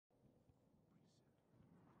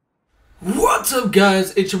What's up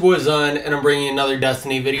guys, it's your boy Zion and I'm bringing you another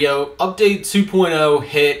Destiny video. Update 2.0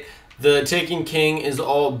 hit. The Taken King is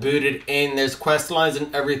all booted in. There's quest lines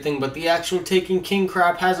and everything, but the actual Taken King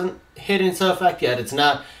crap hasn't hit into effect yet. It's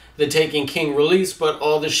not the Taken King release, but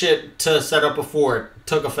all the shit to set up before it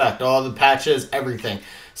took effect. All the patches, everything.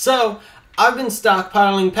 So I've been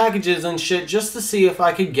stockpiling packages and shit just to see if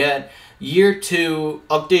I could get year 2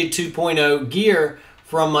 update 2.0 gear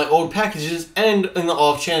from my old packages, and in the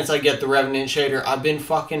off chance I get the Revenant shader, I've been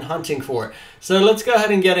fucking hunting for it. So let's go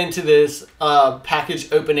ahead and get into this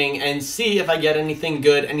package opening and see if I get anything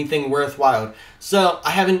good, anything worthwhile. So I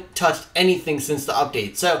haven't touched anything since the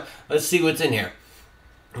update, so let's see what's in here.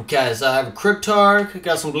 Okay, so I have a Cryptarch,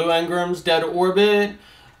 got some blue engrams, dead orbit,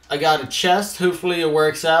 I got a chest, hopefully it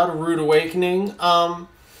works out, a rude awakening,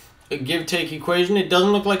 a give-take equation. It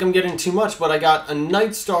doesn't look like I'm getting too much, but I got a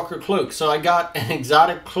Night Stalker cloak. So I got an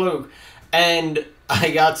exotic cloak, and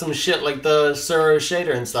I got some shit like the Suro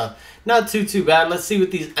shader and stuff. Not too bad. Let's see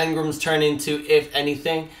what these engrams turn into, if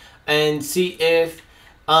anything, and see if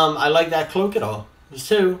I like that cloak at all.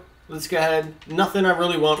 So let's go ahead. Nothing I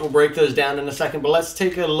really want. We'll break those down in a second, but let's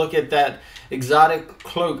take a look at that exotic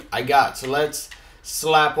cloak I got. So let's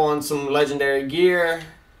slap on some legendary gear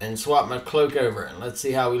and swap my cloak over, and let's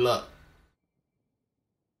see how we look.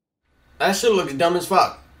 That shit looks dumb as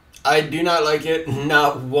fuck. I do not like it,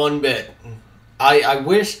 not one bit. I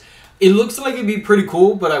wish, it looks like it'd be pretty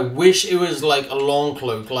cool, but I wish it was like a long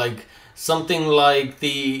cloak, like something like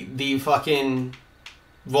the fucking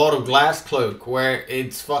Vault of Glass cloak, where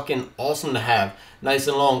it's fucking awesome to have, nice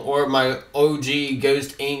and long, or my OG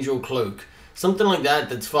Ghost Angel cloak, something like that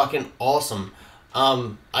that's fucking awesome.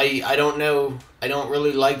 I don't know. I don't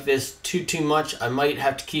really like this too much. I might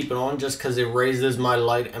have to keep it on just because it raises my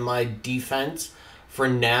light and my defense for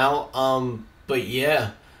now. But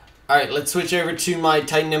yeah. Alright, let's switch over to my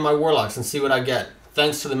Titan and my Warlocks and see what I get.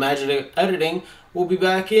 Thanks to the magic of editing, we'll be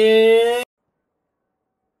back in...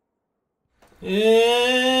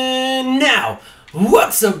 And now,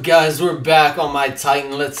 what's up guys? We're back on my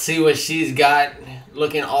Titan. Let's see what she's got.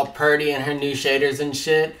 Looking all pretty in her new shaders and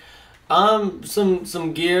shit.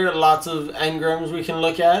 Some gear, lots of engrams we can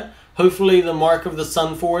look at. Hopefully the Mark of the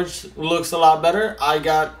Sunforged looks a lot better. I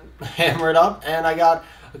got hammered up and I got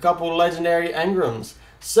a couple legendary engrams.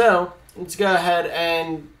 So let's go ahead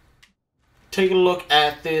and take a look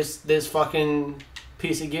at this fucking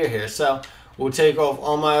piece of gear here. So we'll take off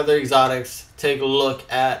all my other exotics, take a look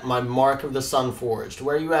at my Mark of the Sunforged.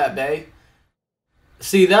 Where you at, bae?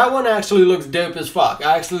 See, that one actually looks dope as fuck.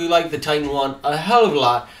 I actually like the Titan one a hell of a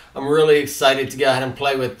lot. I'm really excited to go ahead and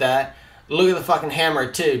play with that. Look at the fucking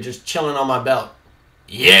hammer too, just chilling on my belt.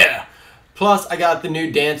 Yeah! Plus, I got the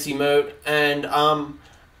new dance emote, and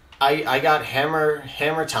I got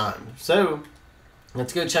hammer time. So,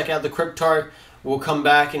 let's go check out the Cryptarch. We'll come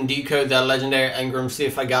back and decode that legendary engram, see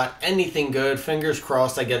if I got anything good. Fingers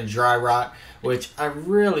crossed I get a dry rot, which I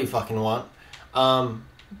really fucking want.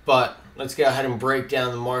 But let's go ahead and break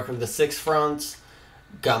down the Mark of the Six Fronts.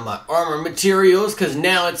 Got my armor materials, because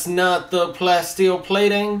now it's not the plasteel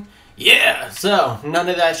plating. Yeah, so none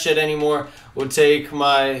of that shit anymore. We'll take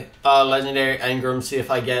my legendary engram, see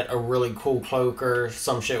if I get a really cool cloak or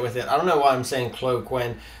some shit with it. I don't know why I'm saying cloak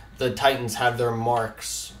when the Titans have their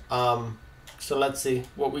marks. So let's see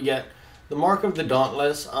what we get. The Mark of the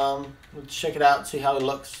Dauntless. Let's check it out, see how it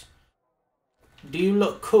looks. Do you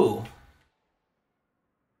look cool?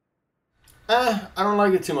 I don't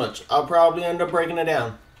like it too much. I'll probably end up breaking it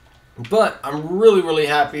down. But I'm really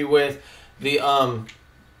happy with the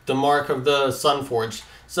Mark of the Sunforged.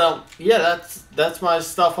 So yeah, that's my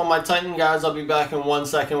stuff on my Titan, guys. I'll be back in 1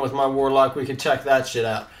 second with my Warlock. We can check that shit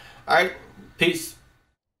out. Alright, peace.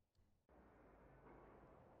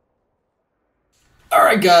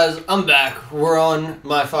 Alright guys, I'm back. We're on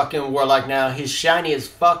my fucking Warlock now. He's shiny as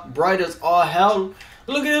fuck, bright as all hell.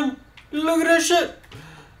 Look at him. Look at that shit.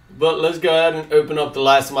 But let's go ahead and open up the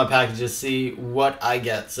last of my packages, see what I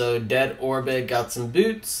get. So, Dead Orbit, got some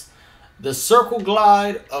boots. The Circle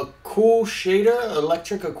Glide, a cool shader,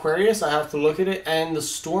 Electric Aquarius, I have to look at it. And the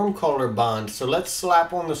Stormcaller Bond. So let's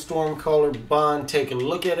slap on the Stormcaller Bond, take a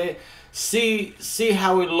look at it. See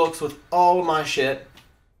how it looks with all my shit.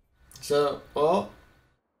 So, oh.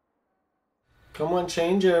 Come on,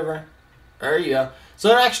 change over. There you go. So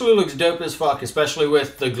it actually looks dope as fuck, especially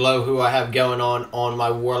with the glow who I have going on my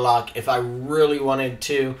Warlock if I really wanted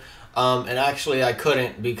to. And actually I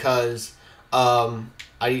couldn't because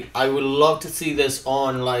I would love to see this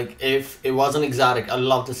on, like, if it wasn't exotic, I'd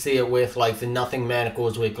love to see it with, like, the Nothing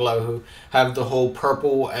Manacles with Glow, who have the whole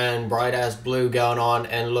purple and bright-ass blue going on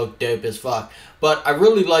and look dope as fuck. But I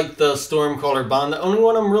really like the Stormcaller Bond. The only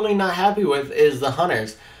one I'm really not happy with is the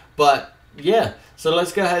Hunters. But, yeah. So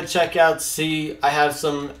let's go ahead and check out, see, I have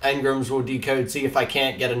some engrams we'll decode, see if I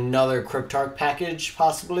can't get another Cryptarch package,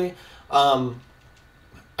 possibly.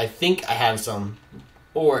 I think I have some,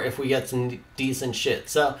 or if we get some decent shit.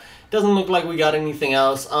 So it doesn't look like we got anything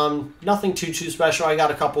else. Nothing too special. I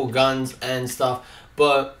got a couple guns and stuff,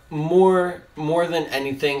 but more than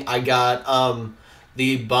anything, I got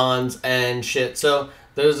the bonds and shit. So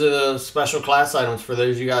those are the special class items for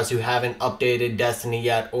those of you guys who haven't updated Destiny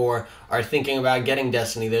yet or are thinking about getting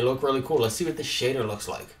Destiny. They look really cool. Let's see what the shader looks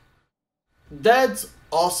like. That's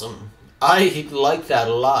awesome. I like that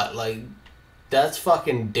a lot. Like, that's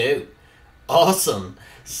fucking dope. Awesome.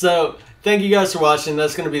 So, thank you guys for watching.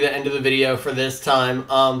 That's going to be the end of the video for this time.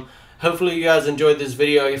 Hopefully you guys enjoyed this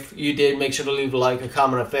video. If you did, make sure to leave a like, a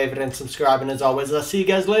comment, a favorite, and subscribe. And as always, I'll see you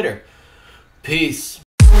guys later. Peace.